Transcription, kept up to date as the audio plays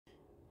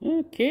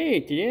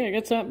Okay, today I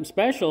got something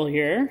special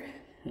here.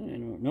 I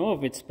don't know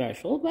if it's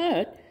special,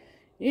 but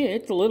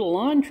it's a little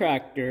lawn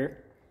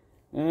tractor.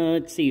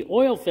 Let's see,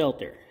 oil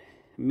filter.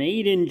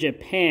 Made in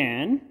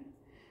Japan.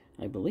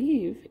 I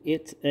believe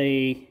it's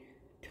a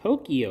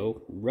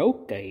Tokyo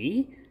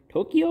Roki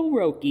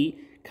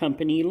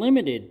Company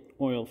Limited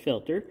oil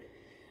filter.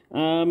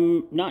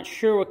 Not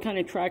sure what kind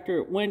of tractor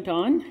it went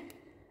on,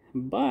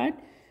 but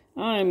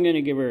I'm going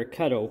to give her a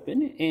cut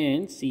open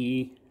and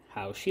see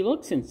how she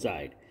looks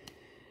inside.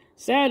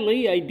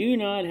 Sadly, I do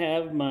not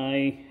have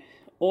my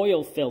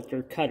oil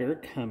filter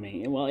cutter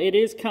coming. Well, it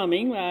is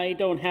coming. I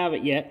don't have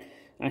it yet.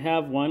 I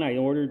have one. I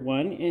ordered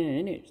one,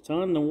 and it's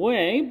on the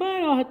way, but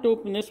I'll have to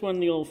open this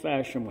one the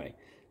old-fashioned way.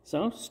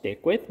 So,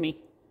 stick with me.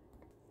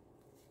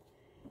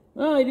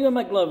 Well, I do have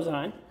my gloves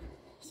on,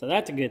 so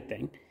that's a good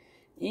thing.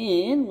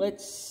 And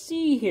let's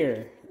see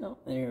here. Oh,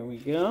 there we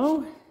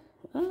go.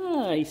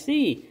 I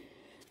see.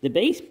 The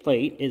base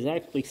plate is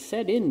actually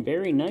set in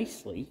very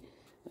nicely.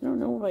 I don't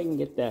know if I can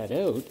get that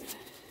out.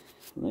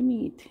 Let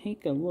me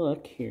take a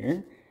look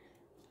here.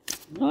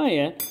 Oh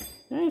yeah, it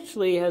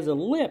actually has a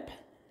lip.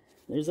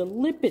 There's a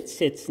lip it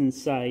sits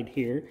inside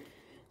here.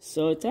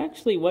 So it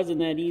actually wasn't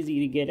that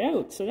easy to get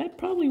out. So that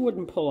probably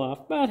wouldn't pull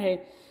off. But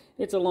hey,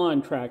 it's a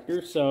lawn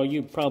tractor, so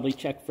you probably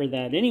check for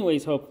that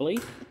anyways, hopefully.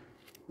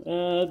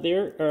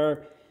 There's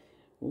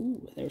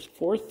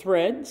 4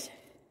 threads.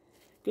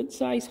 Good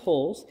size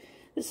holes.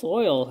 This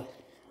oil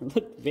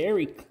looked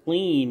very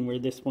clean where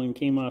this one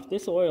came off.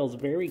 This oil's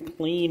very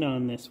clean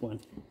on this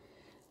one.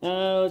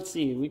 Let's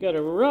see, we got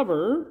a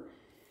rubber.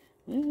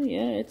 Well,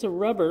 yeah, it's a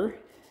rubber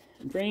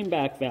drain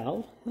back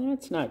valve.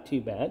 That's not too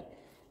bad.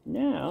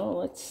 Now,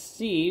 let's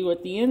see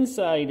what the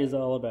inside is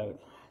all about.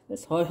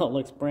 This oil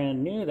looks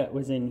brand new that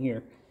was in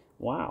here.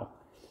 Wow.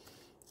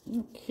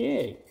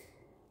 Okay.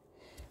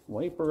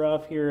 Wipe her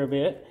off here a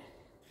bit.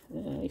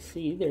 I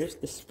see there's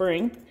the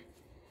spring.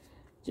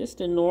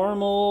 Just a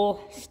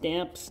normal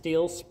stamped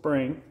steel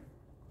spring.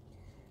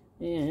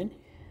 And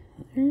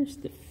there's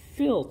the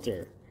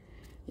filter.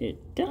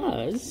 It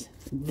does,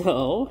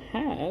 though,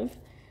 have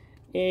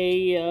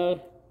a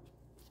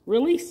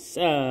release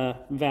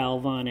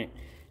valve on it.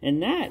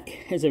 And that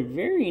is a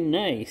very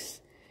nice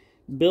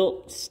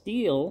built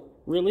steel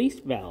release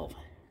valve.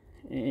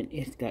 And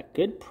it's got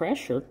good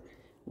pressure.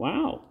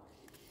 Wow.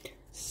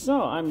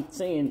 So I'm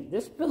saying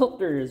this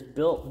filter is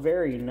built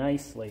very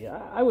nicely.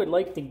 I would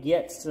like to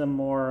get some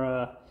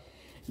more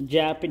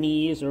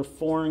Japanese or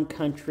foreign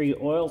country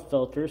oil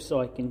filters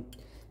so I can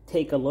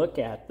take a look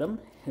at them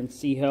and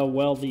see how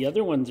well the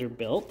other ones are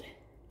built.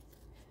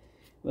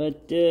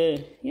 But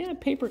yeah,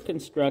 paper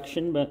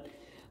construction. But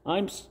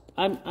I'm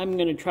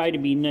going to try to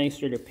be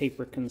nicer to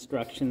paper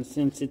construction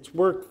since it's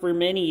worked for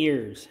many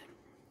years.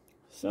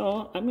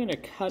 So I'm going to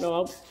cut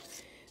off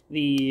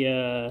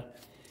the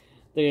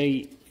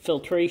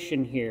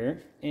filtration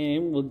here,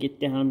 and we'll get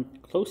down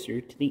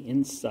closer to the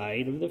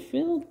inside of the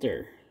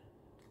filter.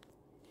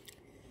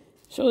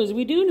 So as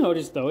we do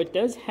notice, though, it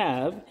does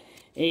have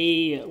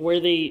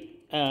where the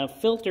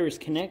filter is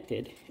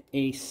connected,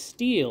 a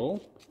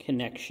steel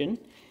connection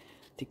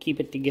to keep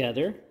it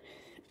together.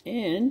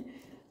 And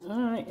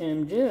I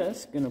am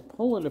just going to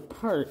pull it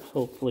apart,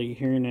 hopefully,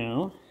 here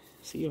now.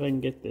 See if I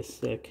can get this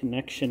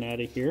connection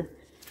out of here.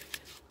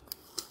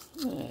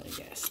 I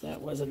guess that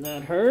wasn't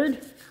that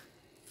hard.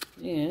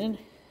 And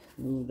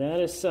move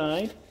that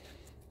aside.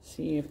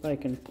 See if I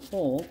can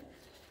pull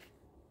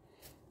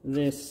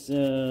this.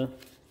 Did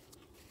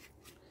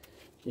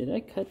I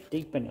cut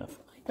deep enough?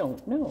 I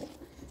don't know.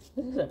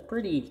 This is a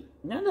pretty,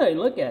 now that I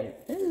look at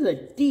it, this is a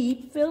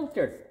deep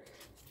filter.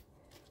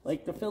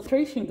 Like the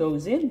filtration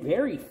goes in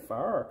very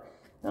far.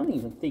 I don't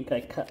even think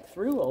I cut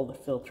through all the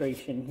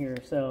filtration here,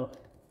 so.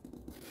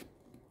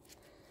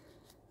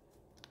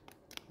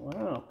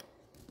 Wow.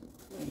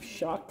 I'm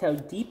shocked how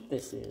deep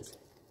this is.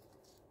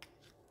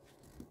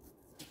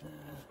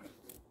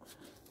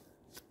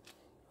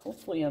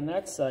 Hopefully on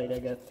that side I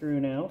got through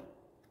now.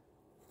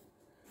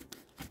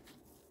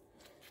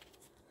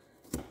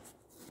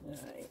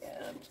 I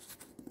am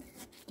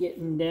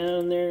getting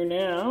down there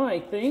now, I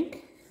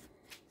think,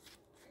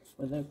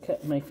 without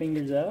cutting my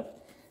fingers off.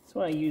 That's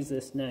why I use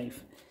this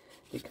knife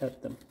to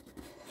cut them.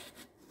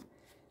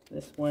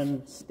 This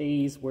one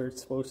stays where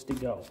it's supposed to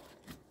go.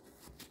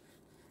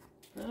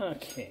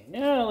 Okay,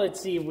 now let's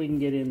see if we can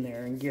get in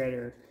there and get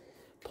her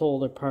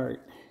pulled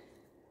apart.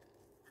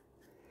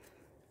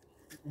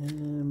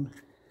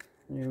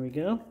 There we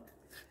go.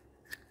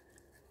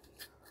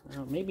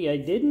 Well, maybe I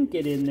didn't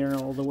get in there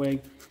all the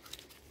way.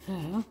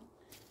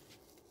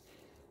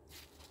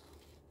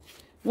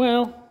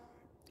 Well,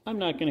 I'm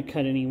not going to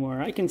cut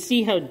anymore. I can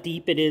see how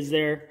deep it is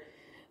there.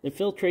 The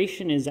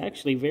filtration is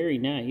actually very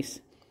nice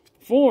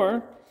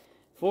for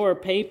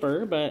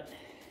paper, but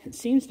it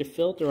seems to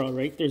filter all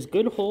right. There's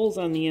good holes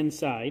on the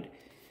inside.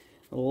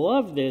 I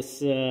love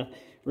this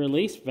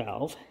release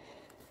valve.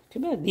 Too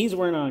bad these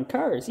weren't on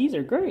cars. These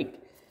are great.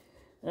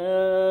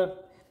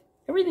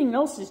 Everything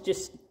else is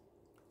just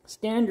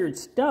standard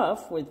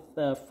stuff with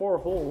 4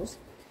 holes.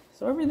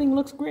 So everything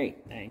looks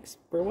great. Thanks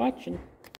for watching.